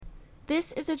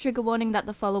This is a trigger warning that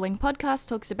the following podcast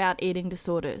talks about eating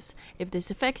disorders. If this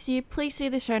affects you, please see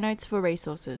the show notes for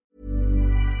resources.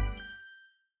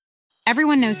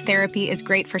 Everyone knows therapy is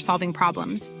great for solving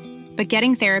problems, but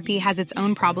getting therapy has its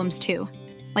own problems too,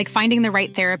 like finding the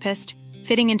right therapist,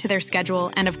 fitting into their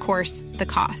schedule, and of course, the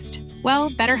cost. Well,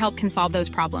 BetterHelp can solve those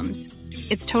problems.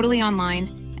 It's totally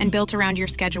online and built around your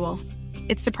schedule.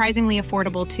 It's surprisingly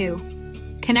affordable too.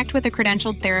 Connect with a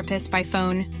credentialed therapist by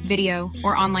phone, video,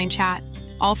 or online chat,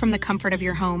 all from the comfort of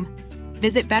your home.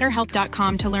 Visit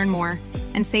BetterHelp.com to learn more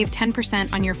and save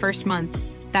 10% on your first month.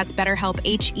 That's BetterHelp,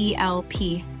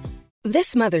 H-E-L-P.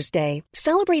 This Mother's Day,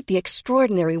 celebrate the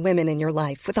extraordinary women in your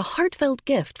life with a heartfelt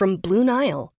gift from Blue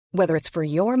Nile. Whether it's for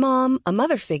your mom, a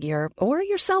mother figure, or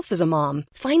yourself as a mom,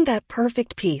 find that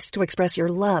perfect piece to express your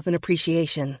love and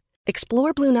appreciation.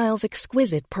 Explore Blue Nile's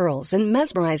exquisite pearls and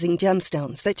mesmerizing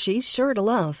gemstones that she's sure to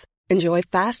love. Enjoy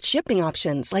fast shipping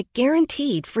options like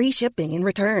guaranteed free shipping and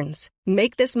returns.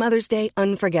 Make this Mother's Day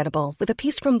unforgettable with a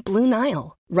piece from Blue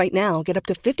Nile. Right now, get up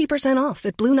to 50% off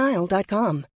at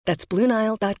BlueNile.com. That's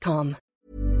BlueNile.com.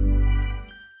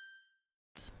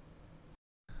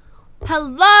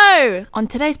 Hello! On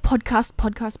today's podcast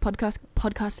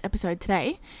episode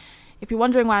today, if you're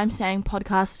wondering why I'm saying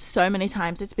podcast so many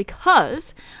times, it's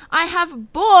because I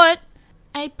have bought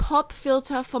a pop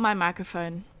filter for my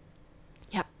microphone.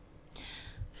 Yep.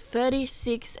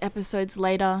 36 episodes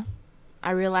later,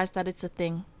 I realized that it's a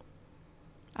thing.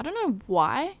 I don't know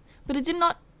why, but it did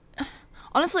not...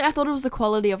 Honestly, I thought it was the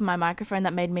quality of my microphone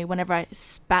that made me, whenever I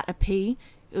spat a pee,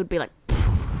 it would be like,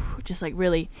 just like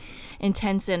really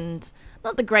intense and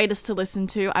not the greatest to listen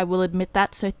to, I will admit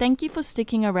that. So thank you for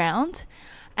sticking around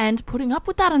and putting up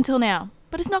with that until now.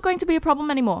 But it's not going to be a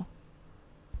problem anymore.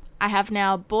 I have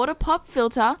now bought a pop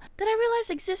filter that I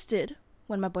realized existed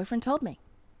when my boyfriend told me.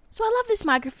 So I love this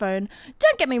microphone.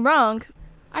 Don't get me wrong.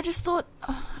 I just thought,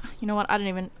 you know what,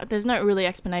 there's no really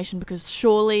explanation because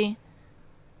surely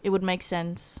it would make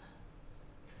sense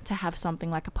to have something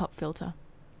like a pop filter.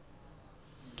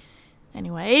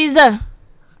 Anyways,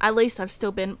 at least I've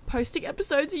still been posting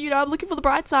episodes, I'm looking for the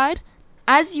bright side.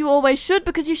 As you always should,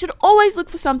 because you should always look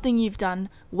for something you've done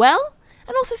well,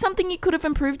 and also something you could have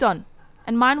improved on.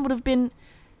 And mine would have been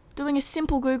doing a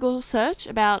simple Google search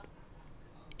about,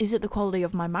 is it the quality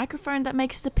of my microphone that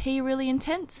makes the pee really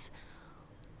intense?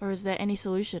 Or is there any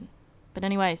solution? But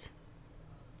anyways,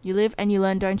 you live and you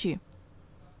learn, don't you?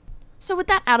 So with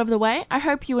that out of the way, I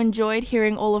hope you enjoyed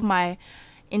hearing all of my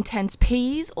intense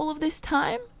pees all of this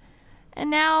time. And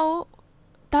now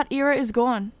that era is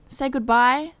gone. Say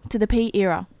goodbye to the pee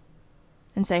era.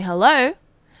 And say hello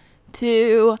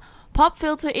to pop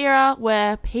filter era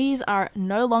where pees are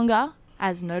no longer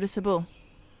as noticeable.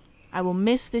 I will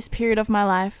miss this period of my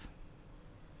life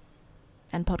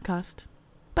and podcast.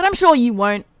 But I'm sure you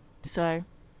won't, so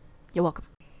you're welcome.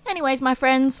 Anyways, my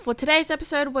friends, for today's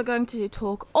episode, we're going to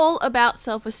talk all about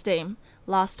self-esteem.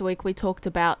 Last week, we talked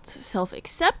about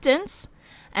self-acceptance,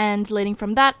 and leading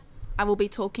from that, I will be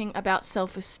talking about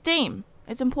self-esteem.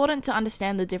 It's important to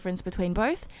understand the difference between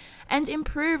both and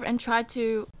improve and try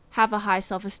to have a high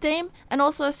self-esteem and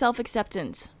also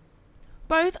self-acceptance.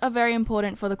 Both are very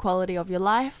important for the quality of your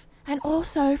life and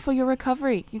also for your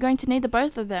recovery. You're going to need the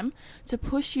both of them to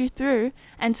push you through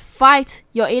and fight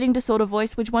your eating disorder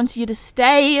voice, which wants you to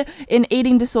stay in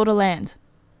eating disorder land.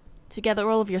 Together,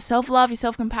 all of your self-love, your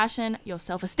self-compassion, your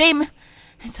self-esteem,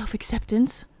 and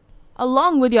self-acceptance,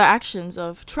 along with your actions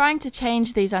of trying to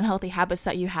change these unhealthy habits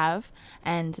that you have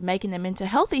and making them into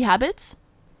healthy habits.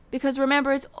 Because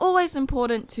remember, it's always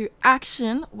important to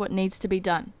action what needs to be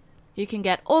done. You can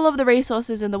get all of the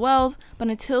resources in the world, but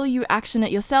until you action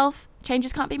it yourself,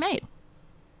 changes can't be made.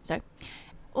 So,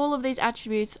 all of these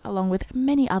attributes, along with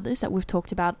many others that we've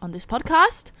talked about on this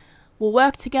podcast, will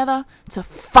work together to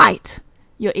fight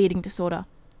your eating disorder.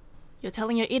 You're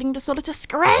telling your eating disorder to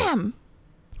scram.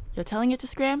 You're telling it to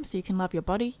scram so you can love your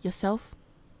body, yourself,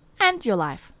 and your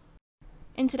life.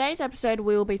 In today's episode,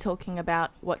 we will be talking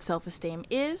about what self-esteem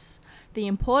is, the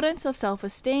importance of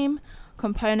self-esteem,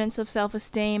 components of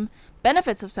self-esteem,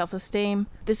 benefits of self-esteem.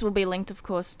 This will be linked, of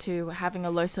course, to having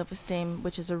a low self-esteem,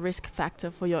 which is a risk factor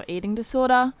for your eating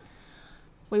disorder.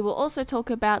 We will also talk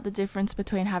about the difference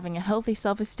between having a healthy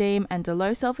self-esteem and a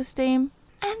low self-esteem,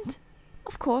 and,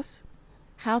 of course,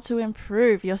 how to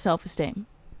improve your self-esteem.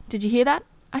 Did you hear that?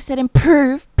 I said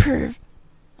improve, and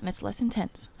it's less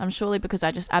intense. I'm surely because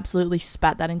I just absolutely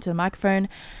spat that into the microphone.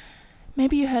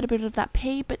 Maybe you heard a bit of that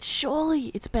pee, but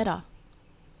surely it's better.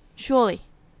 Surely.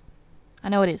 I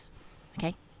know it is.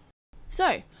 Okay?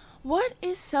 So, what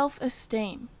is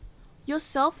self-esteem? Your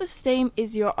self-esteem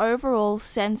is your overall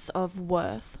sense of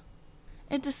worth.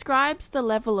 It describes the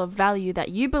level of value that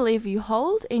you believe you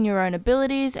hold in your own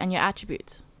abilities and your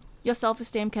attributes. Your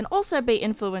self-esteem can also be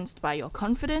influenced by your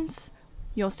confidence,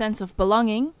 your sense of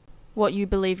belonging, what you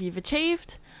believe you've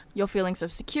achieved, your feelings of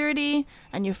security,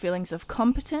 and your feelings of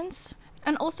competence,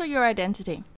 and also your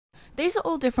identity. These are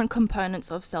all different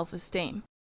components of self-esteem.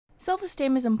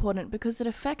 Self-esteem is important because it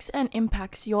affects and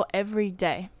impacts your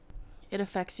everyday. It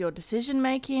affects your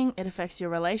decision-making, it affects your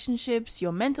relationships,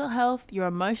 your mental health, your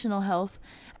emotional health,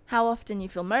 how often you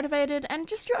feel motivated, and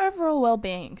just your overall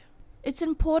well-being. It's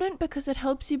important because it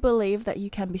helps you believe that you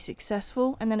can be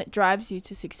successful, and then it drives you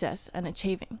to success and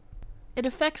achieving. It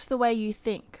affects the way you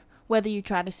think, whether you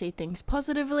try to see things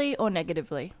positively or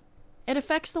negatively. It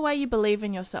affects the way you believe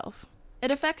in yourself.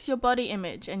 It affects your body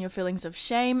image and your feelings of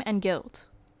shame and guilt.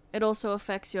 It also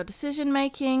affects your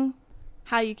decision-making,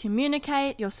 how you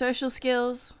communicate, your social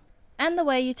skills, and the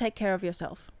way you take care of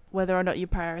yourself, whether or not you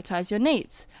prioritize your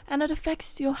needs, and it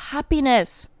affects your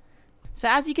happiness. So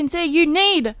as you can see, you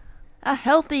need a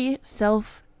healthy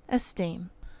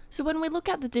self-esteem. So when we look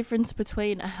at the difference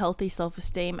between a healthy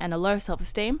self-esteem and a low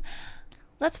self-esteem,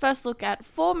 let's first look at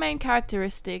 4 main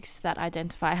characteristics that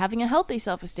identify having a healthy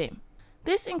self-esteem.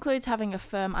 This includes having a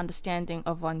firm understanding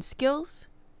of one's skills,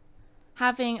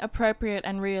 having appropriate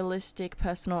and realistic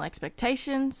personal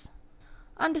expectations,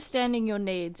 understanding your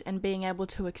needs and being able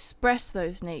to express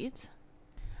those needs,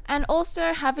 and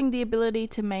also having the ability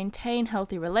to maintain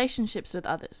healthy relationships with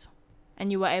others.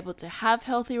 And you are able to have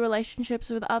healthy relationships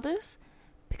with others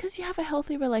because you have a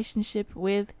healthy relationship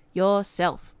with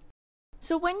yourself.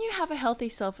 So when you have a healthy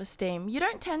self-esteem, you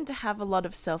don't tend to have a lot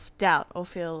of self-doubt or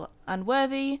feel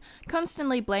unworthy,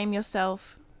 constantly blame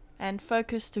yourself, and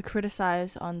focus to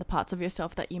criticize on the parts of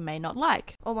yourself that you may not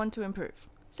like or want to improve.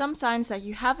 Some signs that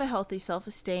you have a healthy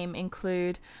self-esteem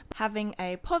include having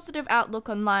a positive outlook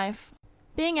on life,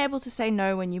 being able to say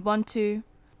no when you want to,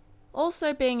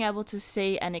 also being able to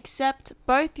see and accept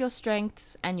both your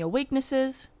strengths and your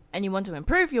weaknesses, and you want to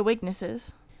improve your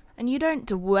weaknesses, and you don't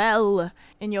dwell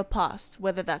in your past,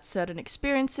 whether that's certain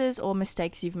experiences or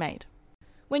mistakes you've made.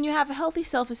 When you have a healthy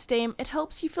self-esteem, it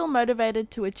helps you feel motivated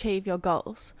to achieve your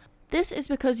goals. This is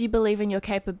because you believe in your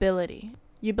capability.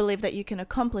 You believe that you can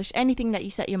accomplish anything that you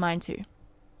set your mind to.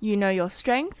 You know your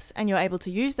strengths and you're able to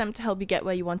use them to help you get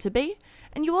where you want to be.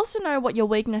 And you also know what your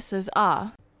weaknesses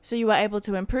are, so you are able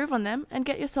to improve on them and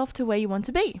get yourself to where you want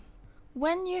to be.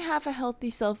 When you have a healthy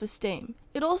self-esteem,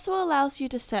 it also allows you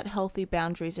to set healthy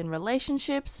boundaries in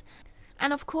relationships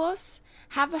and, of course,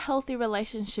 have a healthy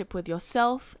relationship with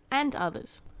yourself and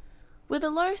others. With a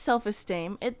low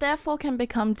self-esteem, it therefore can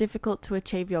become difficult to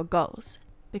achieve your goals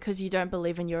because you don't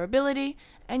believe in your ability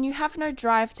and you have no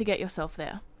drive to get yourself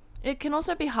there. It can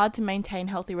also be hard to maintain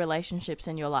healthy relationships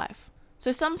in your life.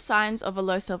 So some signs of a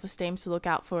low self-esteem to look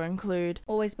out for include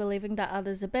always believing that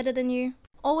others are better than you,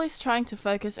 always trying to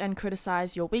focus and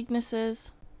criticize your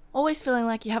weaknesses, always feeling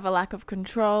like you have a lack of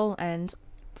control, and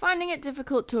finding it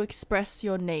difficult to express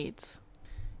your needs.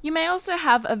 You may also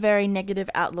have a very negative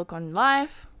outlook on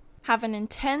life, have an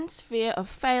intense fear of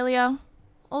failure,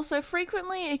 also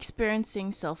frequently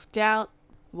experiencing self-doubt,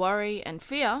 worry, and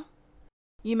fear.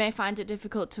 You may find it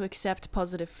difficult to accept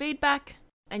positive feedback,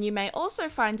 and you may also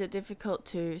find it difficult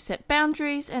to set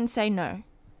boundaries and say no.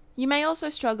 You may also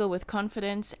struggle with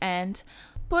confidence and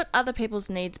put other people's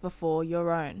needs before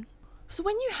your own. So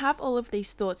when you have all of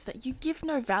these thoughts that you give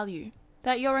no value,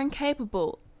 that you're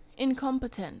incapable,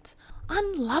 incompetent,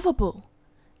 unlovable,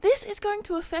 this is going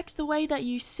to affect the way that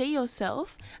you see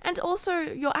yourself and also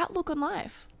your outlook on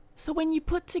life. So when you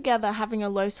put together having a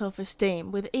low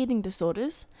self-esteem with eating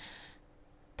disorders,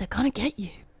 they're gonna get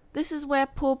you. This is where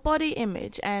poor body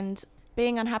image and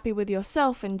being unhappy with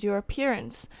yourself and your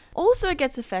appearance also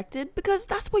gets affected because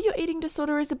that's what your eating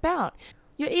disorder is about.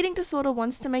 Your eating disorder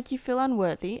wants to make you feel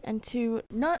unworthy and to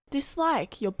not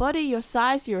dislike your body, your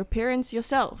size, your appearance,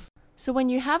 yourself. So when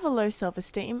you have a low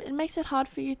self-esteem, it makes it hard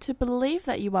for you to believe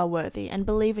that you are worthy and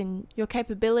believe in your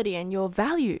capability and your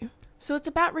value. So it's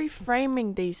about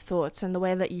reframing these thoughts and the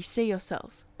way that you see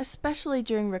yourself, especially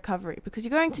during recovery, because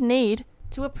you're going to need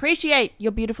to appreciate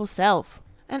your beautiful self.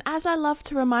 And as I love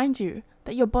to remind you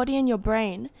that your body and your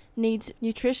brain needs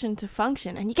nutrition to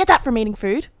function, and you get that from eating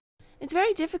food, it's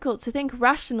very difficult to think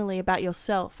rationally about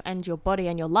yourself and your body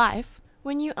and your life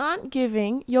when you aren't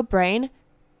giving your brain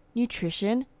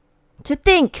nutrition to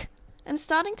think. And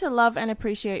starting to love and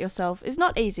appreciate yourself is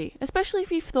not easy, especially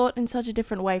if you've thought in such a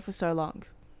different way for so long.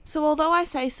 So although I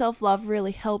say self-love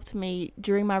really helped me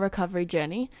during my recovery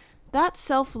journey, that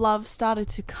self-love started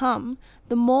to come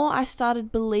the more I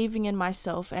started believing in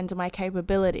myself and my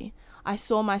capability. I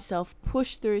saw myself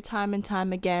push through time and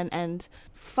time again and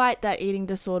fight that eating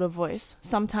disorder voice.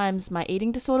 Sometimes my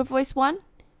eating disorder voice won,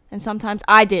 and sometimes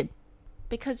I did.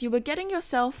 Because you were getting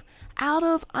yourself out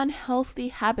of unhealthy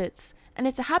habits. And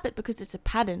it's a habit because it's a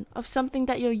pattern of something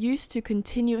that you're used to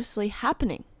continuously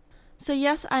happening. So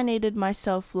yes, I needed my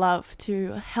self-love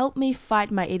to help me fight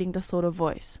my eating disorder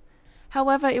voice.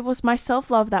 However, it was my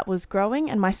self-love that was growing,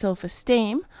 and my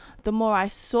self-esteem, the more I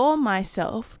saw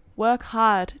myself work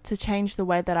hard to change the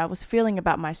way that I was feeling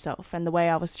about myself and the way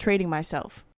I was treating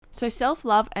myself. So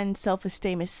self-love and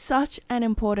self-esteem is such an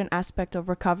important aspect of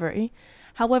recovery.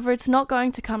 However, it's not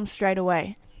going to come straight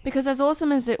away. Because as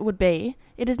awesome as it would be,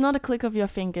 it is not a click of your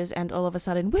fingers and all of a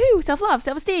sudden, woohoo, self-love,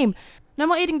 self-esteem, no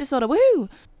more eating disorder, woohoo!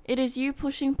 It is you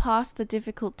pushing past the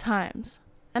difficult times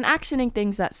and actioning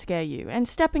things that scare you and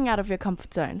stepping out of your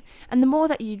comfort zone. And the more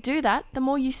that you do that, the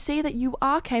more you see that you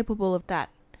are capable of that.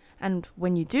 And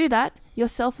when you do that, your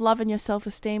self-love and your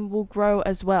self-esteem will grow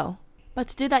as well. But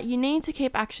to do that, you need to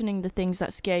keep actioning the things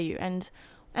that scare you. And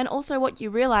also what you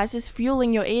realize is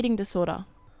fueling your eating disorder.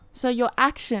 So your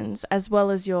actions as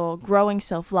well as your growing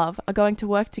self-love are going to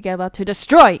work together to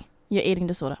destroy your eating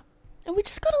disorder. And we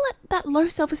just got to let that low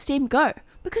self-esteem go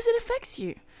because it affects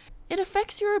you. It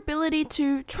affects your ability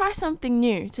to try something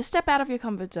new, to step out of your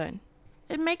comfort zone.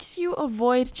 It makes you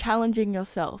avoid challenging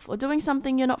yourself or doing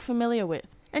something you're not familiar with.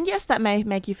 And yes, that may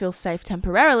make you feel safe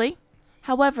temporarily.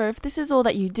 However, if this is all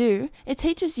that you do, it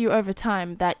teaches you over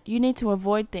time that you need to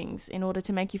avoid things in order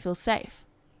to make you feel safe.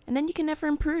 And then you can never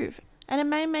improve. And it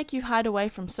may make you hide away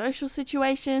from social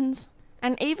situations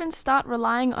and even start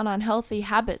relying on unhealthy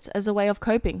habits as a way of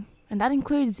coping. And that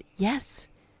includes, yes,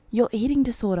 your eating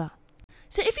disorder.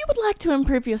 So if you would like to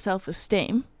improve your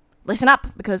self-esteem, listen up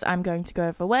because I'm going to go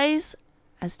over ways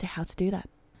as to how to do that.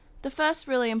 The first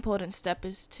really important step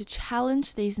is to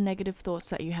challenge these negative thoughts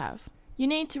that you have. You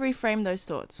need to reframe those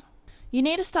thoughts. You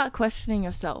need to start questioning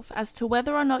yourself as to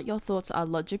whether or not your thoughts are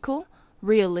logical,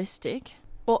 realistic,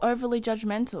 or overly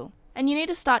judgmental. And you need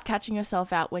to start catching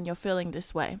yourself out when you're feeling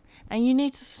this way. And you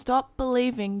need to stop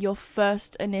believing your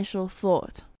first initial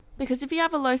thought. Because if you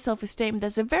have a low self-esteem,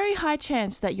 there's a very high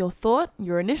chance that your thought,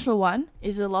 your initial one,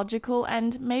 is illogical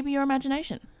and maybe your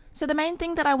imagination. So the main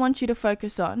thing that I want you to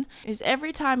focus on is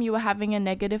every time you are having a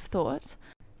negative thought,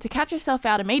 to catch yourself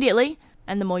out immediately,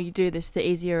 and the more you do this, the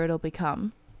easier it'll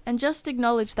become. And just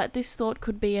acknowledge that this thought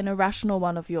could be an irrational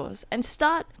one of yours. And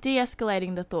start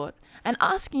de-escalating the thought and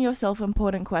asking yourself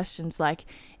important questions like,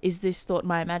 is this thought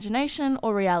my imagination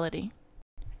or reality?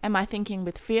 Am I thinking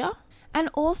with fear? And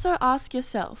also ask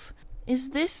yourself,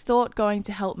 is this thought going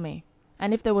to help me?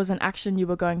 And if there was an action you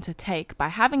were going to take by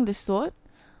having this thought,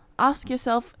 ask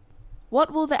yourself,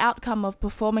 what will the outcome of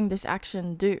performing this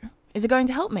action do? Is it going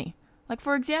to help me? Like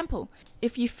for example,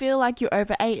 if you feel like you're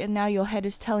overate and now your head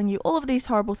is telling you all of these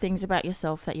horrible things about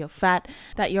yourself, that you're fat,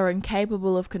 that you're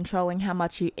incapable of controlling how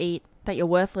much you eat, that you're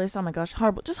worthless, oh my gosh,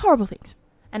 horrible, just horrible things.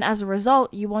 And as a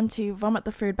result, you want to vomit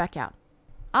the food back out.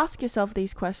 Ask yourself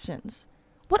these questions.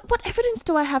 What evidence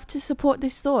do I have to support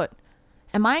this thought?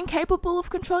 Am I incapable of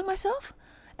controlling myself?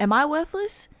 Am I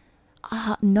worthless?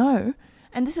 No.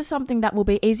 And this is something that will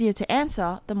be easier to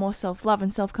answer the more self-love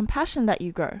and self-compassion that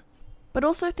you grow. But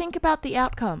also think about the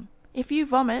outcome. If you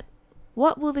vomit,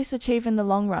 what will this achieve in the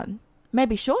long run?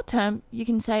 Maybe short term, you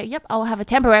can say, yep, I'll have a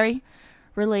temporary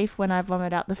relief when I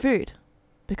vomit out the food,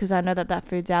 because I know that that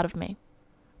food's out of me.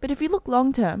 But if you look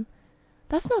long term,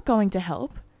 that's not going to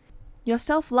help. Your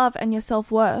self-love and your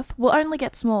self-worth will only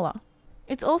get smaller.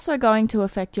 It's also going to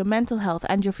affect your mental health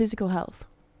and your physical health.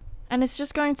 And it's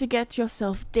just going to get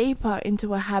yourself deeper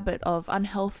into a habit of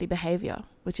unhealthy behavior,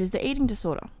 which is the eating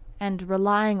disorder, and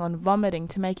relying on vomiting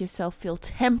to make yourself feel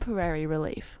temporary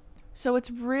relief. So it's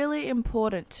really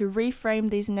important to reframe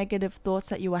these negative thoughts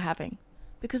that you are having.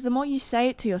 Because the more you say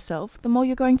it to yourself, the more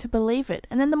you're going to believe it.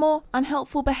 And then the more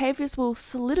unhelpful behaviors will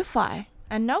solidify.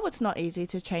 And no, it's not easy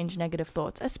to change negative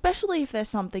thoughts, especially if there's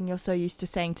something you're so used to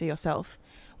saying to yourself.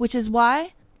 Which is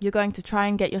why you're going to try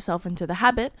and get yourself into the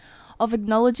habit of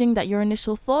acknowledging that your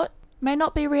initial thought may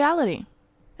not be reality.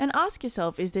 And ask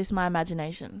yourself, is this my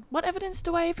imagination? What evidence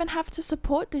do I even have to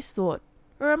support this thought?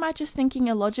 Or am I just thinking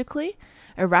illogically,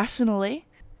 irrationally,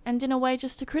 and in a way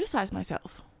just to criticize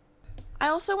myself? I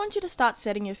also want you to start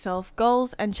setting yourself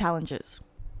goals and challenges.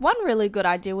 One really good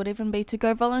idea would even be to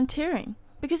go volunteering.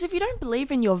 Because if you don't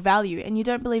believe in your value and you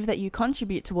don't believe that you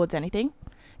contribute towards anything,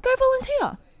 go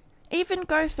volunteer. Even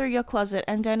go through your closet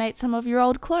and donate some of your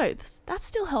old clothes. That's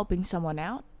still helping someone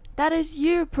out. That is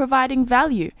you providing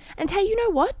value. And hey, you know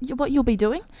what you'll be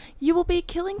doing? You will be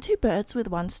killing two birds with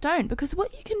one stone, because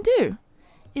what you can do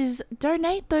is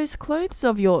donate those clothes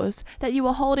of yours that you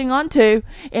were holding on to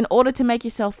in order to make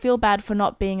yourself feel bad for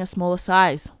not being a smaller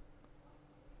size.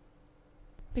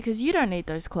 because you don't need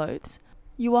those clothes.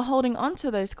 You are holding on to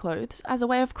those clothes as a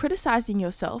way of criticizing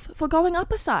yourself for going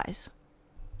up a size.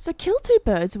 So kill two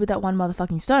birds with that one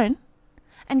motherfucking stone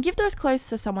and give those clothes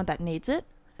to someone that needs it,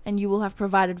 and you will have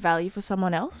provided value for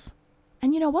someone else.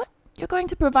 And you know what? You're going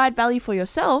to provide value for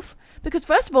yourself because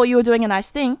first of all, you were doing a nice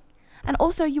thing, and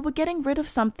also you were getting rid of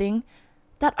something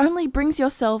that only brings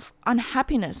yourself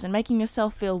unhappiness and making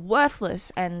yourself feel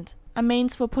worthless and a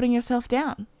means for putting yourself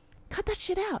down. Cut that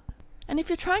shit out. And if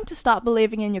you're trying to start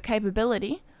believing in your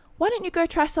capability, why don't you go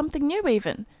try something new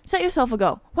even? Set yourself a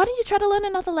goal. Why don't you try to learn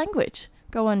another language?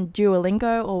 Go on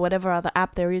Duolingo or whatever other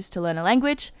app there is to learn a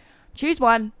language. Choose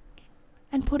one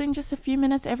and put in just a few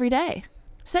minutes every day.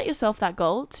 Set yourself that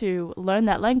goal to learn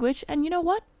that language, and you know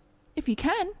what? If you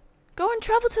can, go and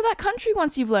travel to that country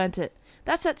once you've learnt it.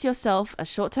 That sets yourself a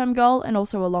short-term goal and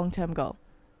also a long-term goal.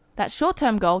 That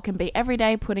short-term goal can be every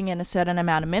day putting in a certain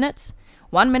amount of minutes.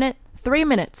 1 minute, 3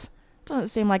 minutes. Doesn't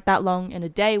seem like that long in a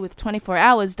day with 24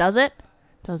 hours, does it?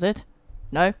 Does it?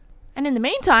 No. And in the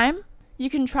meantime,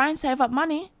 you can try and save up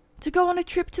money to go on a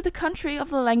trip to the country of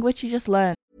the language you just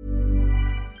learned.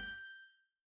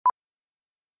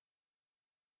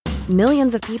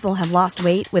 Millions of people have lost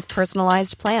weight with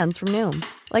personalized plans from Noom.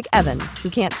 Like Evan, who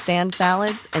can't stand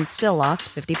salads and still lost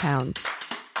 50 pounds.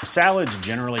 Salads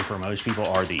generally for most people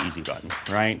are the easy button,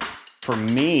 right? For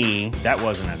me, that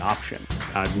wasn't an option.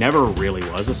 I never really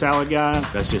was a salad guy.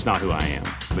 That's just not who I am.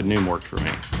 But Noom worked for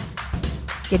me.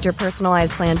 Get your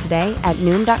personalized plan today at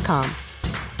Noom.com.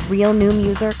 Real Noom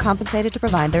user compensated to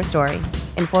provide their story.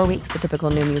 In 4 weeks, the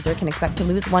typical Noom user can expect to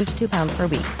lose 1 to 2 pounds per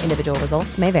week. Individual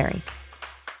results may vary.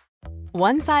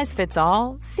 One size fits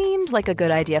all seemed like a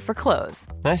good idea for clothes.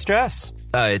 Nice dress.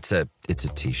 It's a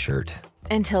t-shirt.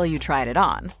 Until you tried it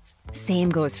on. Same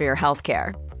goes for your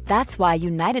healthcare. That's why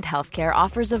United Healthcare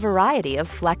offers a variety of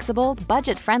flexible,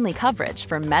 budget-friendly coverage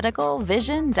for medical,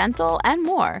 vision, dental, and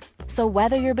more. So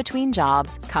whether you're between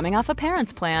jobs, coming off a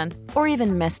parent's plan, or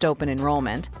even missed open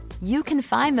enrollment, you can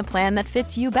find the plan that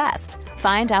fits you best.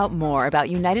 Find out more about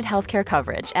United Healthcare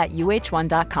coverage at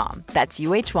uh1.com. That's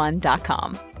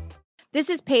uh1.com. This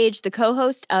is Paige, the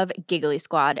co-host of Giggly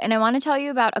Squad, and I want to tell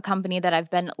you about a company that I've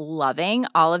been loving,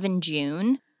 Olive &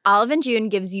 June. Olive & June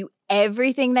gives you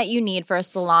everything that you need for a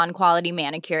salon-quality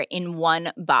manicure in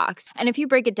one box. And if you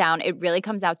break it down, it really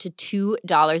comes out to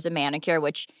 $2 a manicure,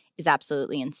 which is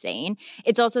absolutely insane.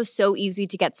 It's also so easy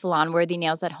to get salon-worthy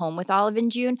nails at home with Olive &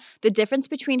 June. The difference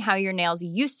between how your nails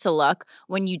used to look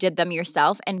when you did them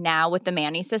yourself and now with the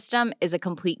Mani system is a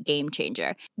complete game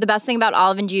changer. The best thing about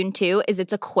Olive & June, too, is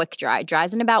it's a quick dry.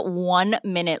 Dries in about 1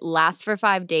 minute, lasts for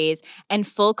 5 days, and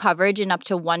full coverage in up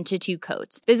to 1 to 2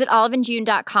 coats. Visit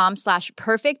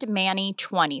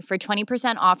oliveandjune.com/perfectmani20 for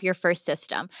 20% off your first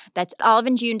system. That's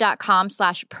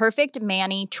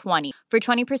oliveandjune.com/perfectmani20 for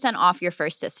 20% off your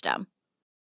first system.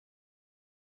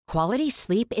 Quality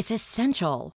sleep is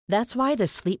essential. That's why the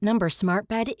Sleep Number Smart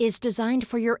Bed is designed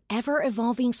for your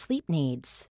ever-evolving sleep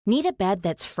needs. Need a bed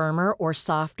that's firmer or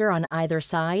softer on either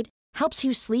side? Helps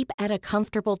you sleep at a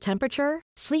comfortable temperature?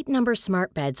 Sleep Number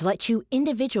Smart Beds let you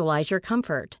individualize your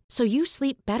comfort, so you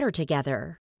sleep better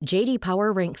together. J.D.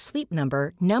 Power ranks Sleep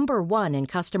Number number 1 in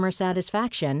customer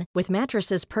satisfaction with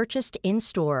mattresses purchased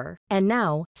in-store. And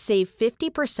now, save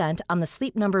 50% on the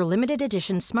Sleep Number Limited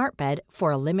Edition Smart Bed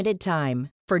for a limited time.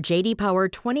 For J.D. Power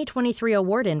 2023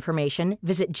 award information,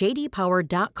 visit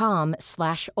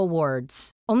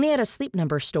jdpower.com/awards. Only at a Sleep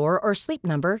Number store or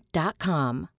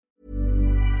sleepnumber.com.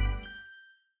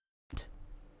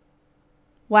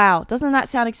 Wow, doesn't that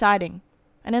sound exciting?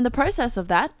 And in the process of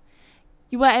that,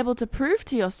 you were able to prove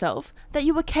to yourself that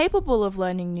you were capable of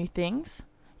learning new things.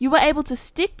 You were able to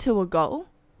stick to a goal,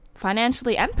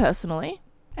 financially and personally,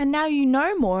 and now you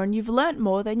know more and you've learnt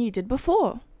more than you did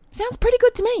before. Sounds pretty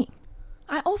good to me.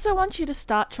 I also want you to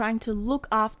start trying to look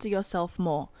after yourself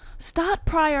more. Start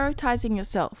prioritizing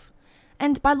yourself.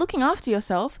 And by looking after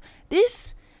yourself,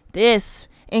 this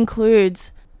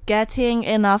includes getting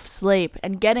enough sleep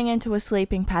and getting into a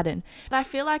sleeping pattern. And I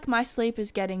feel like my sleep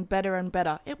is getting better and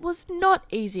better. It was not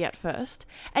easy at first.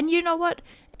 And you know what?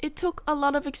 It took a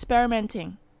lot of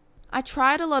experimenting. I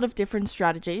tried a lot of different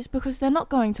strategies because they're not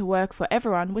going to work for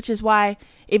everyone, which is why,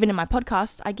 even in my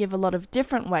podcast, I give a lot of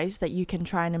different ways that you can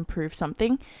try and improve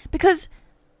something, because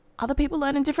other people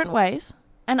learn in different ways,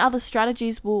 and other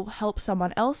strategies will help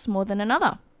someone else more than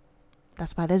another.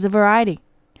 That's why there's a variety.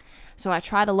 So I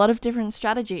tried a lot of different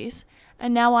strategies,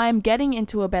 and now I am getting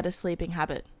into a better sleeping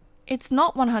habit. It's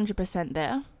not 100%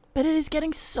 there, but it is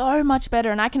getting so much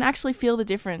better, and I can actually feel the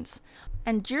difference.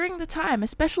 And during the time,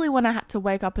 especially when I had to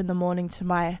wake up in the morning to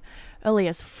my early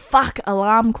as fuck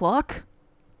alarm clock,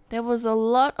 There was a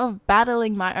lot of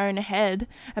battling my own head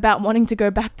about wanting to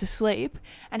go back to sleep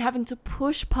and having to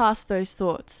push past those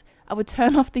thoughts. I would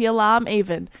turn off the alarm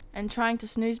even and trying to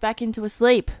snooze back into a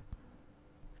sleep.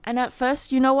 And at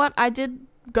first, you know what? I did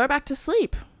go back to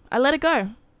sleep. I let it go.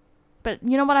 But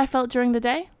you know what I felt during the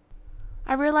day?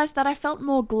 I realized that I felt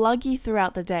more gluggy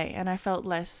throughout the day and I felt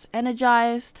less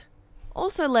energized,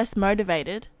 also less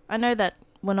motivated. I know that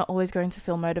we're not always going to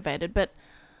feel motivated, but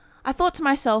I thought to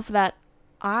myself that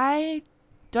I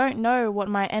don't know what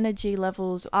my energy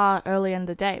levels are early in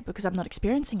the day because I'm not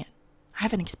experiencing it. I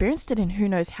haven't experienced it in who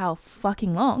knows how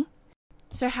fucking long.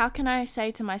 So how can I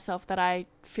say to myself that I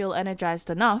feel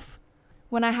energized enough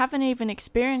when I haven't even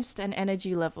experienced an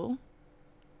energy level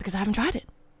because I haven't tried it?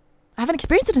 I haven't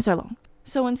experienced it in so long.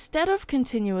 So instead of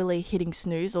continually hitting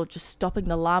snooze or just stopping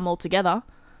the alarm altogether,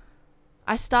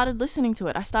 I started listening to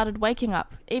it. I started waking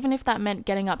up, even if that meant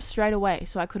getting up straight away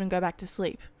so I couldn't go back to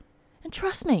sleep. And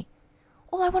trust me,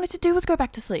 all I wanted to do was go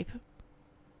back to sleep.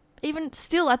 Even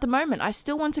still at the moment, I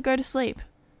still want to go to sleep.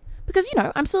 Because,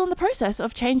 I'm still in the process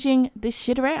of changing this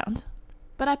shit around.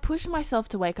 But I push myself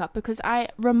to wake up because I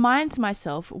remind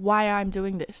myself why I'm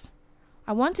doing this.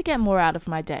 I want to get more out of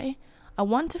my day. I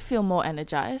want to feel more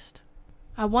energized.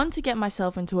 I want to get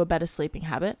myself into a better sleeping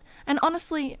habit. And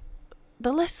honestly,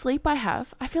 the less sleep I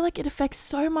have, I feel like it affects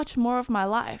so much more of my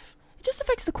life. It just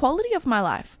affects the quality of my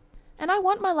life. And I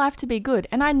want my life to be good.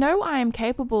 And I know I am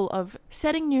capable of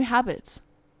setting new habits.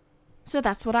 So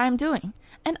that's what I am doing.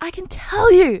 And I can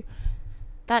tell you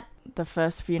that the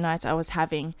first few nights I was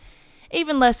having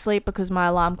even less sleep because my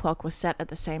alarm clock was set at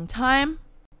the same time.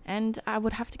 And I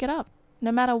would have to get up,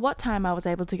 no matter what time I was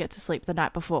able to get to sleep the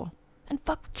night before. And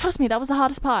trust me, that was the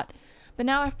hardest part. But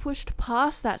now I've pushed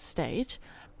past that stage.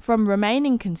 From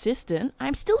remaining consistent,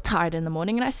 I'm still tired in the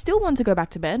morning and I still want to go back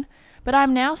to bed, but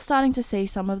I'm now starting to see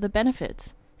some of the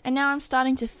benefits. And now I'm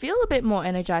starting to feel a bit more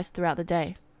energized throughout the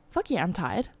day. Fuck yeah, I'm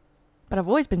tired. But I've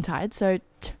always been tired, so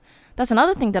that's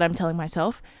another thing that I'm telling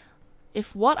myself.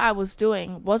 If what I was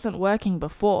doing wasn't working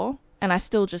before, and I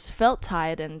still just felt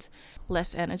tired and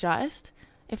less energized,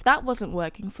 if that wasn't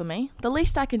working for me, the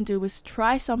least I can do is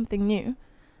try something new.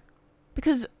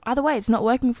 Because either way, it's not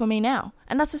working for me now.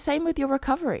 And that's the same with your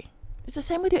recovery. It's the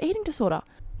same with your eating disorder.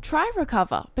 Try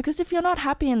recover, because if you're not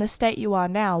happy in the state you are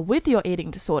now with your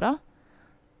eating disorder,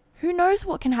 who knows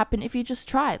what can happen if you just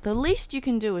try. The least you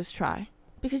can do is try.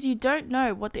 Because you don't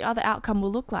know what the other outcome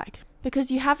will look like.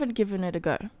 Because you haven't given it a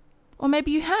go. Or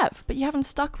maybe you have, but you haven't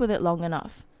stuck with it long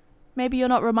enough. Maybe you're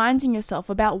not reminding yourself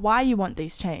about why you want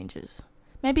these changes.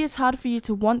 Maybe it's hard for you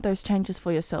to want those changes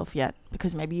for yourself yet,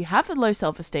 because maybe you have a low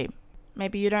self-esteem.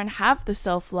 Maybe you don't have the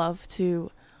self-love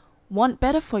to want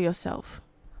better for yourself.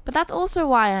 But that's also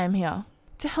why I'm here,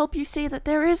 to help you see that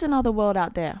there is another world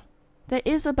out there. There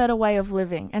is a better way of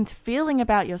living and feeling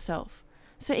about yourself.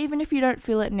 So even if you don't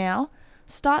feel it now,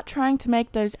 start trying to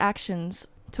make those actions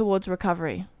towards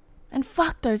recovery. And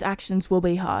fuck, those actions will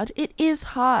be hard. It is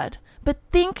hard. But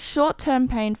think short-term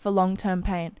pain for long-term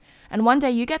pain. And one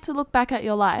day you get to look back at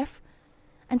your life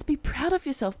and be proud of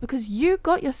yourself because you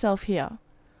got yourself here.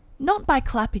 Not by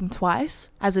clapping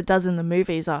twice, as it does in the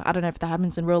movies. I don't know if that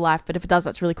happens in real life, but if it does,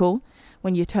 that's really cool.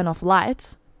 When you turn off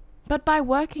lights. But by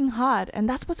working hard, and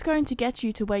that's what's going to get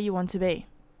you to where you want to be.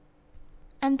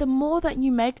 And the more that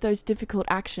you make those difficult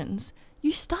actions,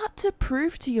 you start to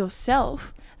prove to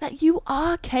yourself that you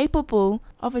are capable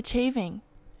of achieving.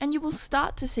 And you will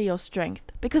start to see your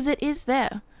strength, because it is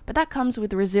there. But that comes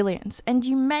with resilience, and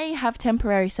you may have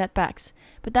temporary setbacks,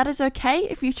 but that is okay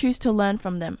if you choose to learn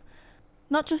from them.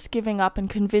 Not just giving up and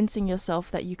convincing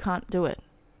yourself that you can't do it,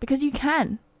 because you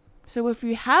can. So if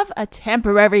you have a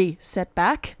temporary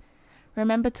setback,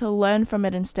 remember to learn from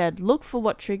it instead. Look for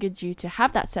what triggered you to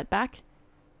have that setback,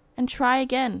 and try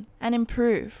again, and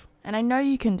improve. And I know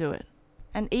you can do it.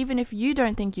 And even if you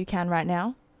don't think you can right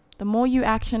now, the more you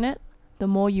action it, the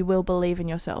more you will believe in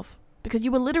yourself. Because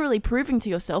you were literally proving to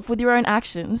yourself with your own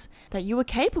actions that you were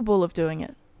capable of doing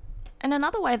it. And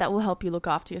another way that will help you look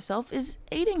after yourself is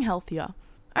eating healthier.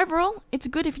 Overall, it's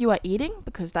good if you are eating,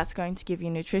 because that's going to give you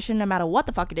nutrition no matter what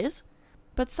the fuck it is.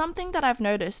 But something that I've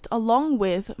noticed, along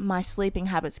with my sleeping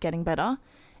habits getting better,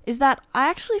 is that I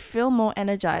actually feel more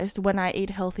energized when I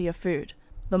eat healthier food.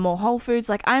 The more whole foods,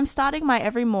 like I'm starting my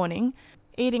every morning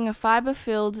eating a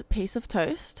fiber-filled piece of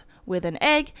toast with an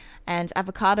egg and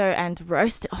avocado and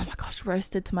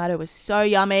roasted tomato is so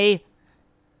yummy.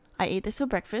 I eat this for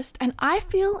breakfast and I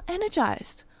feel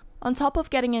energized. On top of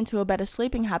getting into a better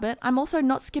sleeping habit, I'm also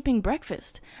not skipping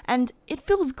breakfast and it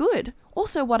feels good.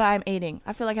 Also what I'm eating,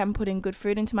 I feel like I'm putting good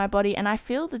food into my body and I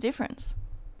feel the difference.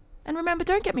 And remember,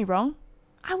 don't get me wrong,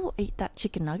 I will eat that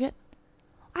chicken nugget.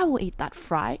 I will eat that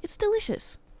fry. It's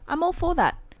delicious. I'm all for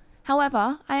that.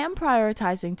 However, I am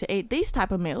prioritizing to eat these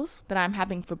type of meals that I'm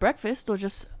having for breakfast, or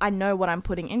just I know what I'm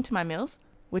putting into my meals,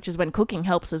 which is when cooking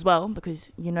helps as well,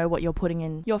 because you know what you're putting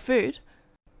in your food.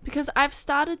 Because I've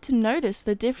started to notice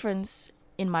the difference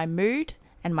in my mood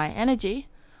and my energy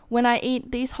when I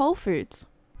eat these whole foods.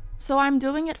 So I'm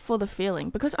doing it for the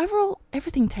feeling, because overall,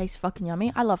 everything tastes fucking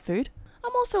yummy. I love food.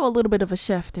 I'm also a little bit of a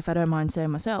chef, if I don't mind saying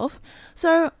myself.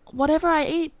 So whatever I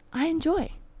eat, I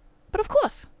enjoy. But of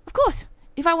course,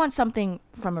 if I want something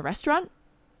from a restaurant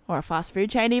or a fast food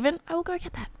chain even, I will go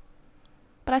get that.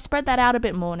 But I spread that out a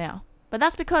bit more now. But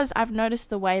that's because I've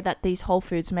noticed the way that these whole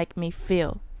foods make me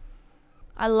feel.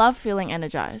 I love feeling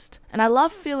energized, and I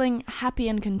love feeling happy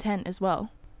and content as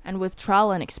well. And with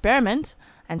trial and experiment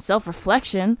and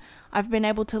self-reflection, I've been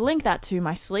able to link that to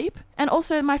my sleep and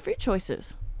also my food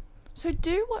choices. So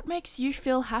do what makes you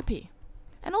feel happy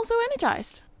and also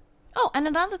energized. Oh, and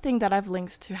another thing that I've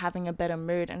linked to having a better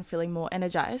mood and feeling more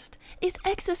energized is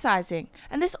exercising.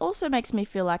 And this also makes me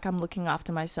feel like I'm looking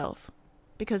after myself.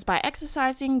 Because by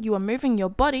exercising, you are moving your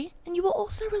body and you are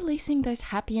also releasing those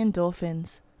happy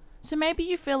endorphins. So maybe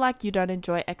you feel like you don't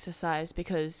enjoy exercise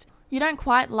because you don't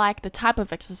quite like the type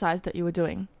of exercise that you were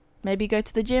doing. Maybe you go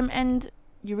to the gym and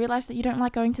you realize that you don't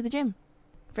like going to the gym.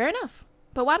 Fair enough.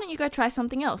 But why don't you go try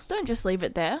something else? Don't just leave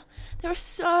it there. There are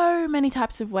so many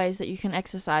types of ways that you can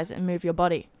exercise and move your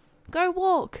body. Go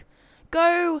walk.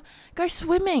 Go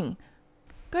swimming.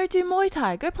 Go do Muay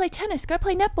Thai. Go play tennis. Go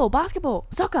play netball, basketball,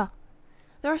 soccer.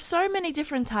 There are so many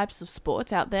different types of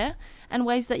sports out there and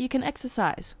ways that you can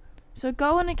exercise. So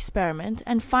go and experiment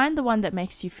and find the one that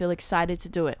makes you feel excited to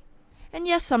do it. And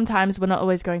yes, sometimes we're not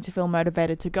always going to feel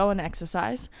motivated to go and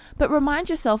exercise, but remind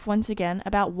yourself once again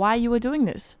about why you are doing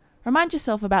this. Remind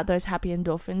yourself about those happy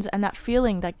endorphins and that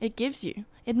feeling that it gives you.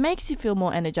 It makes you feel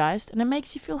more energized and it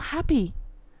makes you feel happy.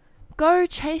 Go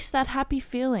chase that happy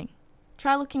feeling.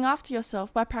 Try looking after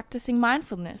yourself by practicing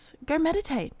mindfulness. Go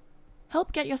meditate.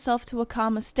 Help get yourself to a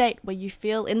calmer state where you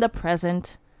feel in the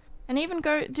present. And even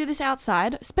go do this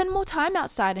outside. Spend more time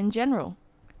outside in general.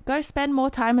 Go spend more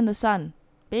time in the sun.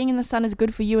 Being in the sun is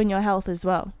good for you and your health as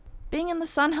well. Being in the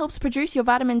sun helps produce your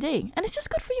vitamin D, and it's just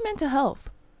good for your mental health.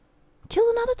 Kill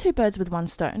another 2 birds with one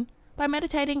stone by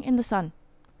meditating in the sun.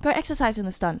 Go exercise in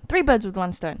the sun. 3 birds with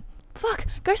one stone.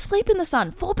 Go sleep in the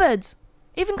sun. 4 birds.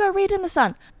 Even go read in the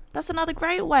sun. That's another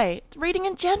great way. Reading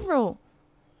in general.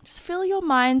 Just fill your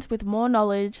mind with more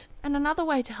knowledge, and another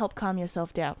way to help calm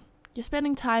yourself down. You're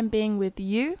spending time being with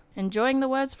you, enjoying the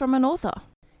words from an author.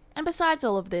 And besides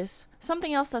all of this,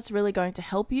 something else that's really going to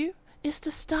help you is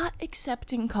to start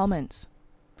accepting comments.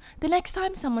 The next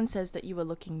time someone says that you are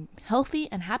looking healthy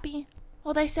and happy,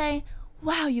 or they say,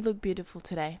 "Wow, you look beautiful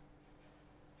today,"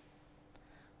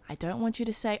 I don't want you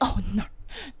to say, "Oh,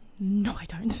 no, I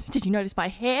don't. Did you notice my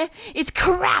hair? It's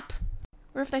crap."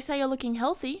 Or if they say you're looking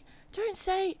healthy, don't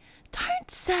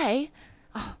say,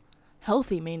 "Oh,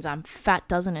 healthy means I'm fat,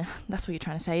 doesn't it?" That's what you're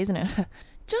trying to say, isn't it?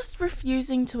 Just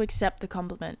refusing to accept the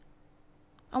compliment.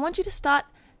 I want you to start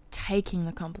taking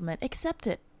the compliment. Accept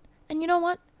it. And you know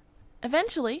what?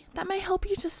 Eventually, that may help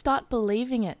you to start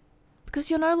believing it. Because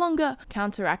you're no longer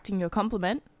counteracting your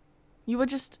compliment. You're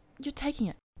taking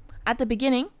it. At the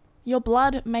beginning, your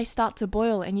blood may start to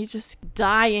boil and you're just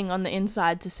dying on the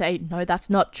inside to say, "No, that's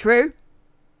not true."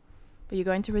 But you're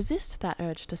going to resist that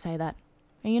urge to say that.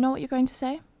 And you know what you're going to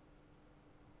say?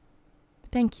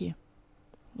 "Thank you."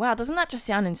 Wow, doesn't that just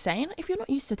sound insane? If you're not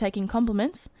used to taking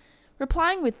compliments,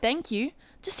 replying with "thank you"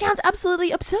 just sounds absolutely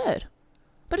absurd.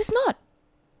 But it's not.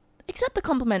 Accept the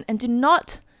compliment and do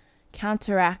not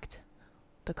counteract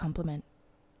the compliment.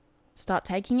 Start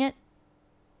taking it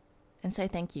and say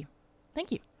 "thank you."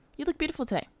 "Thank you. You look beautiful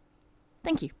today.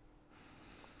 Thank you."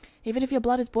 Even if your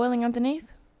blood is boiling underneath,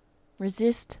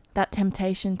 resist that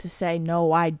temptation to say,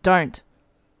 "No, I don't."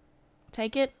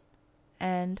 Take it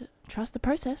and trust the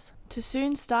process to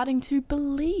soon starting to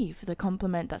believe the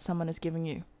compliment that someone is giving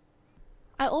you.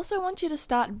 I also want you to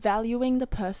start valuing the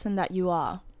person that you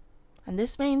are. And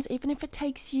this means even if it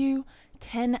takes you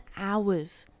 10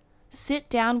 hours, sit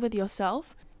down with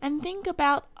yourself and think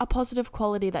about a positive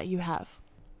quality that you have.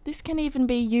 This can even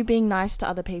be you being nice to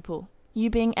other people, you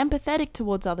being empathetic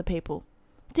towards other people.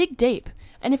 Dig deep,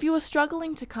 and if you are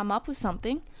struggling to come up with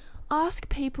something, ask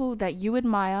people that you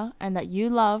admire and that you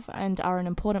love and are an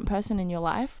important person in your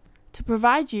life to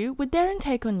provide you with their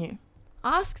intake on you.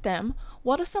 Ask them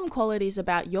what are some qualities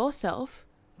about yourself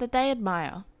that they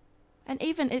admire. And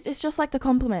even, it's just like the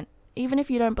compliment. Even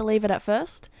if you don't believe it at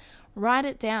first, write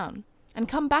it down and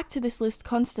come back to this list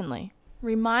constantly.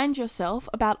 Remind yourself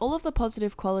about all of the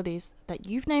positive qualities that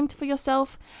you've named for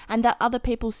yourself and that other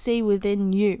people see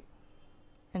within you.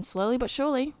 And slowly but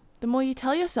surely, the more you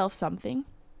tell yourself something,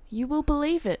 you will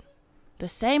believe it. The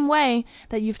same way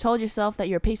that you've told yourself that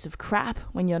you're a piece of crap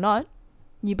when you're not,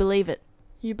 you believe it.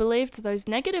 You believed those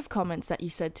negative comments that you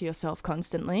said to yourself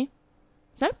constantly.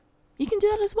 So, you can do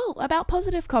that as well about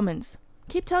positive comments.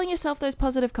 Keep telling yourself those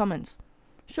positive comments.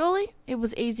 Surely, it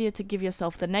was easier to give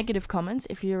yourself the negative comments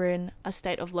if you're in a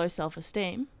state of low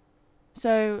self-esteem.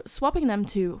 So, swapping them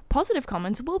to positive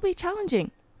comments will be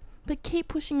challenging. But keep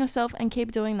pushing yourself and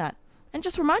keep doing that. And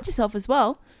just remind yourself as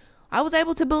well, I was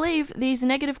able to believe these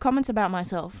negative comments about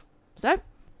myself. So,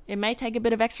 it may take a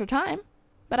bit of extra time,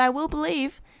 but I will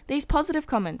believe these positive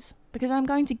comments because I'm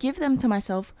going to give them to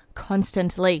myself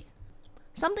constantly.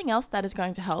 Something else that is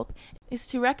going to help is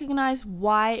to recognize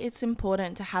why it's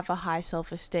important to have a high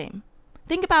self-esteem.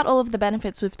 Think about all of the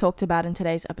benefits we've talked about in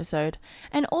today's episode,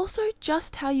 and also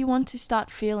just how you want to start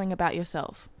feeling about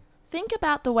yourself. Think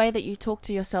about the way that you talk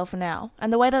to yourself now,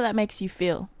 and the way that makes you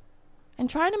feel. And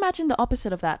try and imagine the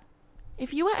opposite of that.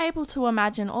 If you were able to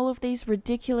imagine all of these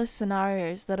ridiculous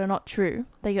scenarios that are not true,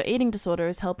 that your eating disorder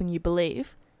is helping you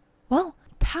believe, well,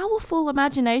 powerful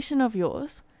imagination of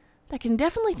yours that can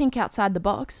definitely think outside the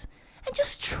box, and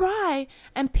just try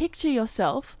and picture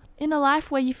yourself in a life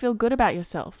where you feel good about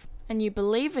yourself, and you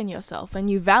believe in yourself, and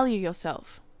you value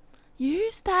yourself.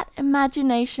 Use that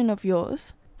imagination of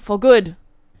yours for good,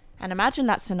 and imagine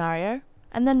that scenario,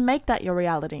 and then make that your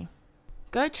reality.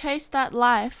 Go chase that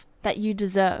life that you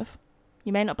deserve.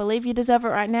 You may not believe you deserve it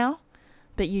right now,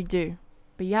 but you do.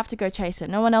 But you have to go chase it.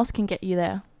 No one else can get you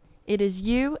there. It is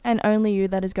you and only you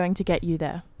that is going to get you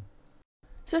there.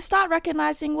 So start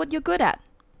recognizing what you're good at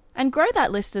and grow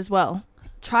that list as well.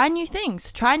 Try new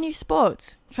things, try new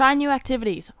sports, try new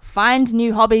activities, find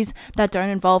new hobbies that don't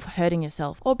involve hurting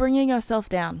yourself or bringing yourself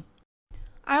down.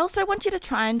 I also want you to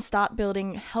try and start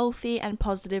building healthy and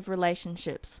positive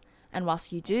relationships. And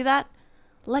whilst you do that,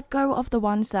 let go of the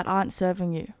ones that aren't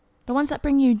serving you, the ones that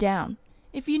bring you down.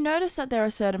 If you notice that there are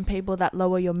certain people that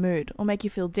lower your mood or make you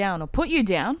feel down or put you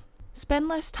down, spend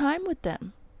less time with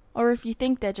them. Or if you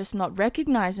think they're just not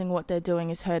recognizing what they're doing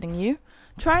is hurting you,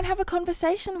 try and have a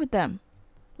conversation with them.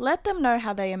 Let them know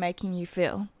how they are making you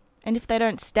feel. And if they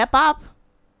don't step up,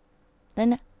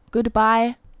 then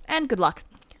goodbye and good luck.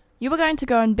 You are going to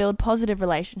go and build positive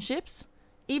relationships,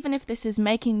 even if this is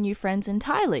making new friends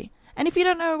entirely. And if you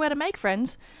don't know where to make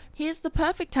friends, here's the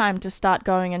perfect time to start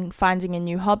going and finding a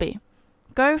new hobby.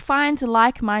 Go find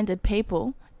like-minded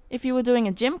people. If you were doing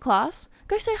a gym class,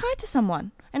 go say hi to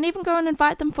someone. And even go and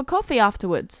invite them for coffee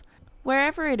afterwards.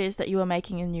 Wherever it is that you are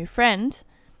making a new friend,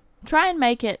 try and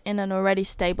make it in an already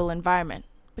stable environment,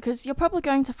 because you're probably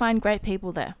going to find great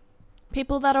people there.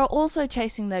 People that are also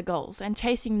chasing their goals and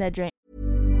chasing their dreams.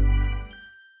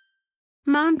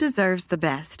 Mom deserves the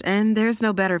best, and there's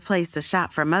no better place to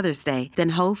shop for Mother's Day than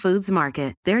Whole Foods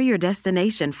Market. They're your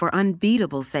destination for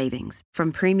unbeatable savings,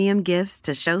 from premium gifts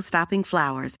to show-stopping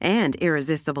flowers and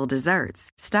irresistible desserts.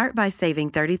 Start by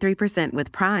saving 33%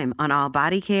 with Prime on all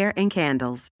body care and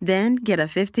candles. Then get a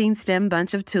 15-stem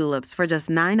bunch of tulips for just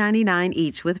 $9.99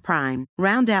 each with Prime.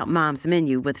 Round out Mom's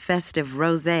menu with festive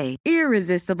rosé,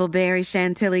 irresistible berry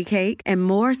chantilly cake, and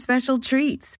more special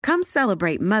treats. Come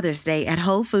celebrate Mother's Day at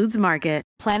Whole Foods Market.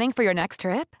 Planning for your next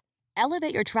trip?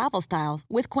 Elevate your travel style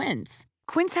with Quince.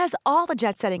 Quince has all the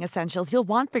jet-setting essentials you'll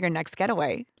want for your next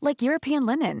getaway, like European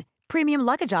linen, premium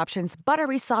luggage options,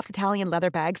 buttery soft Italian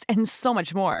leather bags, and so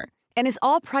much more. And is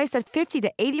all priced at 50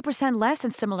 to 80% less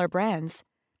than similar brands.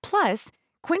 Plus,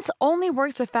 Quince only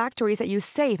works with factories that use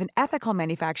safe and ethical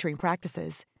manufacturing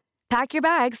practices. Pack your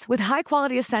bags with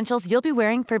high-quality essentials you'll be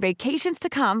wearing for vacations to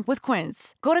come with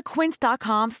Quince. Go to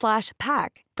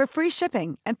quince.com/pack for free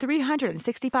shipping and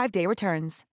 365-day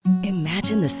returns.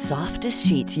 Imagine the softest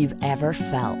sheets you've ever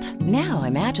felt. Now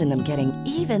imagine them getting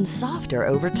even softer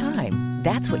over time.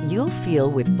 That's what you'll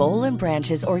feel with Boll &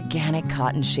 Branch's organic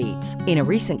cotton sheets. In a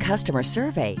recent customer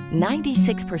survey,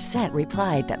 96%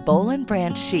 replied that Boll &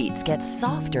 Branch sheets get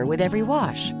softer with every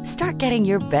wash. Start getting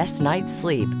your best night's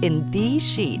sleep in these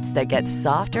sheets that get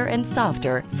softer and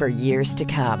softer for years to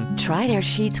come. Try their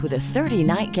sheets with a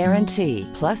 30-night guarantee.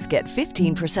 Plus, get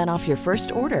 15% off your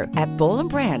first order at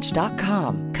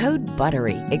bollandbranch.com. Code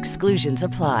BUTTERY. Exclusions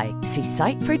apply. See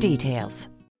site for details.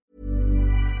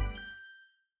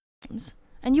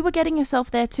 And you were getting yourself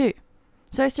there too.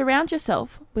 So surround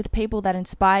yourself with people that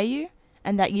inspire you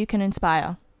and that you can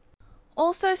inspire.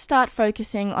 Also start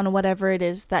focusing on whatever it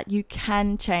is that you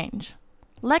can change.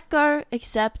 Let go,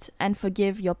 accept, and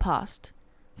forgive your past.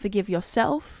 Forgive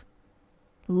yourself.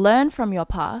 Learn from your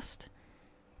past.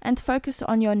 and focus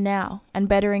on your now and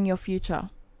bettering your future.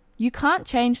 You can't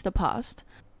change the past,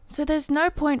 so there's no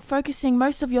point focusing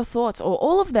most of your thoughts or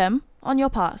all of them on your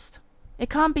past. It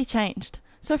can't be changed,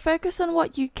 so focus on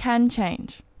what you can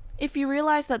change. If you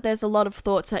realize that there's a lot of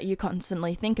thoughts that you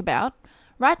constantly think about,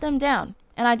 write them down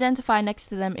and identify next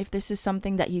to them if this is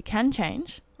something that you can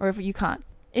change or if you can't.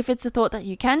 If it's a thought that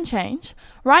you can change,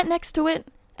 write next to it,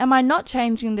 am I not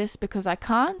changing this because I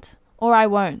can't or I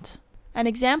won't? An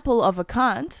example of a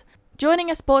can't,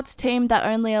 joining a sports team that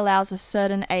only allows a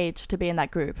certain age to be in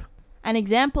that group. An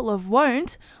example of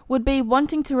won't would be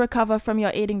wanting to recover from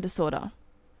your eating disorder.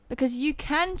 Because you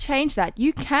can change that,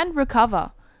 you can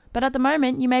recover, but at the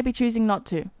moment you may be choosing not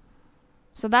to.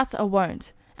 So that's a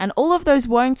won't. And all of those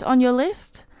won'ts on your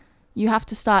list, you have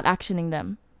to start actioning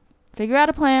them. Figure out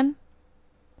a plan,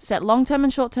 set long-term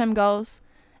and short-term goals,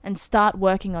 and start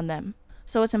working on them.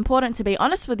 So it's important to be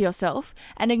honest with yourself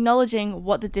and acknowledging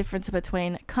what the difference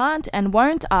between can't and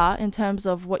won't are in terms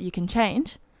of what you can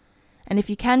change. And if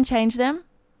you can change them,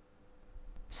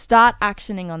 start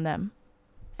actioning on them.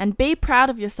 And be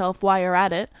proud of yourself while you're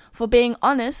at it for being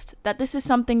honest that this is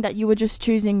something that you were just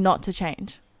choosing not to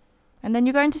change. And then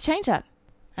you're going to change that.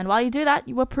 And while you do that,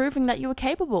 you are proving that you are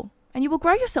capable and you will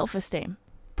grow your self-esteem.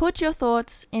 Put your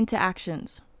thoughts into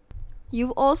actions.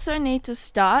 You also need to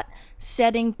start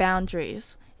setting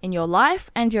boundaries in your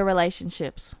life and your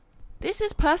relationships. This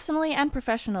is personally and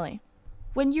professionally.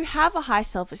 When you have a high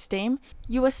self-esteem,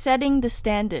 you are setting the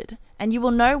standard and you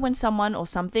will know when someone or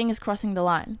something is crossing the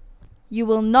line. You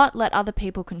will not let other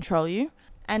people control you,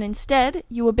 and instead,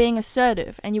 you are being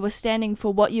assertive and you are standing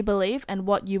for what you believe and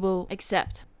what you will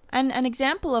accept. And an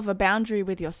example of a boundary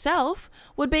with yourself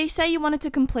would be, say you wanted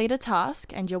to complete a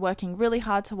task and you're working really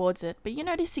hard towards it, but you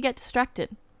notice you get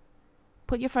distracted.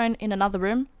 Put your phone in another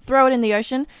room, throw it in the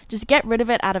ocean, just get rid of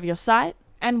it out of your sight,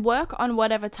 and work on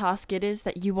whatever task it is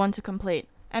that you want to complete.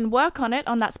 And work on it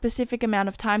on that specific amount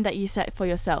of time that you set for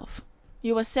yourself.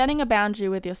 You are setting a boundary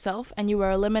with yourself and you are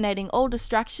eliminating all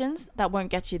distractions that won't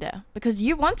get you there because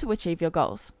you want to achieve your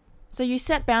goals. So you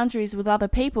set boundaries with other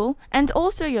people and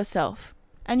also yourself.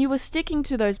 And you are sticking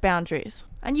to those boundaries.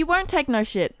 And you won't take no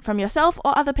shit from yourself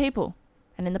or other people.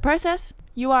 And in the process,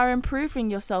 you are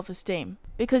improving your self-esteem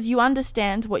because you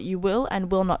understand what you will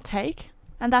and will not take.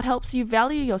 And that helps you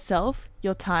value yourself,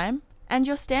 your time, and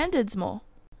your standards more.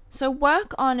 So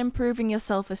work on improving your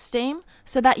self-esteem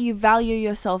so that you value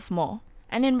yourself more.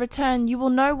 And in return, you will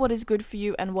know what is good for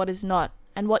you and what is not,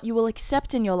 and what you will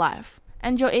accept in your life.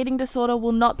 And your eating disorder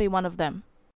will not be one of them.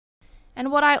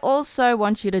 And what I also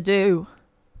want you to do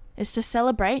is to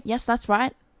celebrate, yes, that's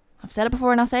right, I've said it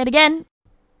before and I'll say it again,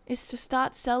 is to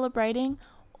start celebrating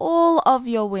all of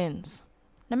your wins.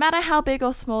 No matter how big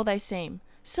or small they seem,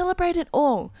 celebrate it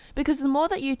all. Because the more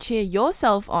that you cheer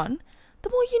yourself on, the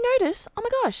more you notice, oh my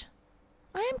gosh,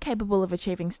 I am capable of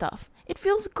achieving stuff. It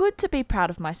feels good to be proud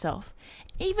of myself.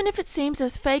 Even if it seems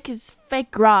as fake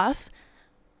grass,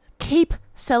 keep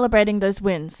celebrating those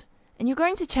wins. And you're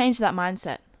going to change that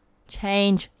mindset.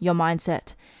 Change your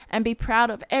mindset. And be proud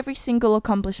of every single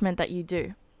accomplishment that you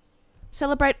do.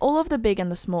 Celebrate all of the big and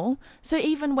the small, so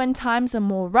even when times are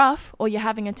more rough or you're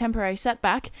having a temporary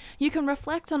setback, you can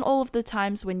reflect on all of the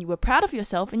times when you were proud of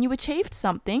yourself and you achieved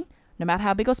something, no matter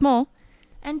how big or small,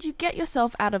 and you get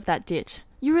yourself out of that ditch.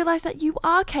 You realize that you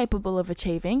are capable of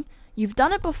achieving, you've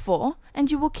done it before,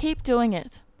 and you will keep doing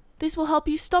it. This will help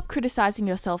you stop criticizing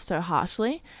yourself so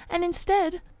harshly, and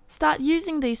instead, start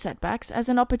using these setbacks as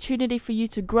an opportunity for you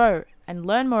to grow and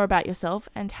learn more about yourself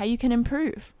and how you can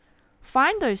improve.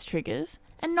 Find those triggers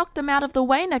and knock them out of the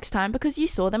way next time because you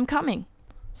saw them coming.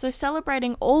 So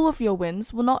celebrating all of your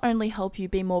wins will not only help you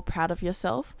be more proud of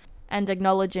yourself and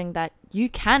acknowledging that you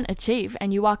can achieve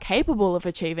and you are capable of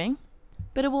achieving,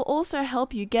 but it will also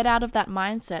help you get out of that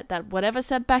mindset that whatever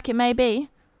setback it may be,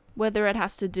 whether it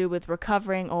has to do with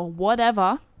recovering or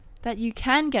whatever, that you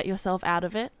can get yourself out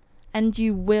of it and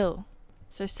you will.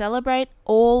 So celebrate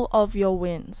all of your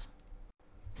wins.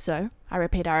 So, I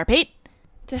repeat,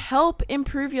 to help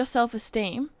improve your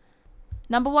self-esteem,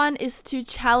 number 1 is to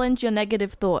challenge your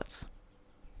negative thoughts.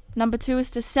 Number 2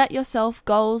 is to set yourself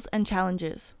goals and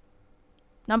challenges.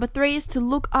 Number 3 is to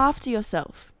look after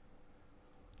yourself.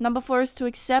 Number 4 is to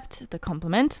accept the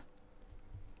compliment.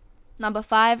 Number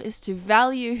 5 is to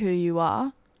value who you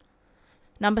are.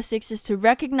 Number 6 is to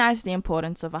recognize the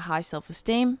importance of a high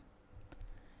self-esteem.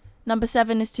 Number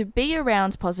 7 is to be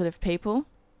around positive people.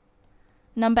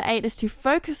 Number 8 is to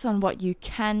focus on what you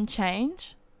can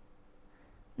change.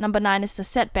 Number 9 is to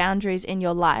set boundaries in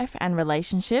your life and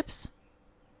relationships.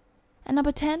 And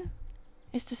number 10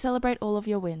 is to celebrate all of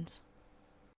your wins.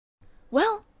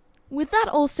 Well, with that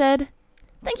all said,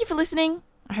 thank you for listening.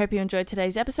 I hope you enjoyed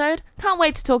today's episode. Can't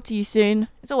wait to talk to you soon.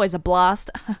 It's always a blast.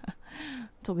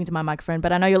 Talking to my microphone,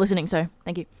 but I know you're listening, so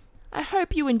thank you. I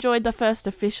hope you enjoyed the first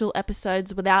official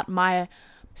episodes without my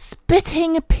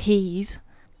spitting peas.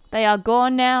 They are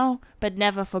gone now, but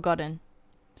never forgotten.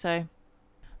 So,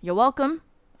 you're welcome.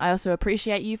 I also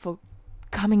appreciate you for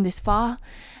coming this far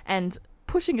and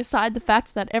pushing aside the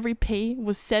fact that every P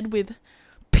was said with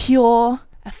pure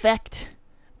affect.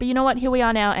 But you know what? Here we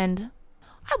are now, and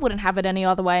I wouldn't have it any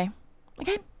other way.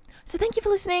 Okay? So thank you for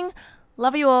listening.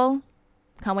 Love you all.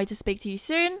 Can't wait to speak to you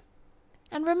soon.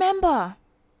 And remember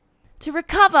to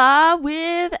recover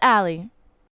with Ali.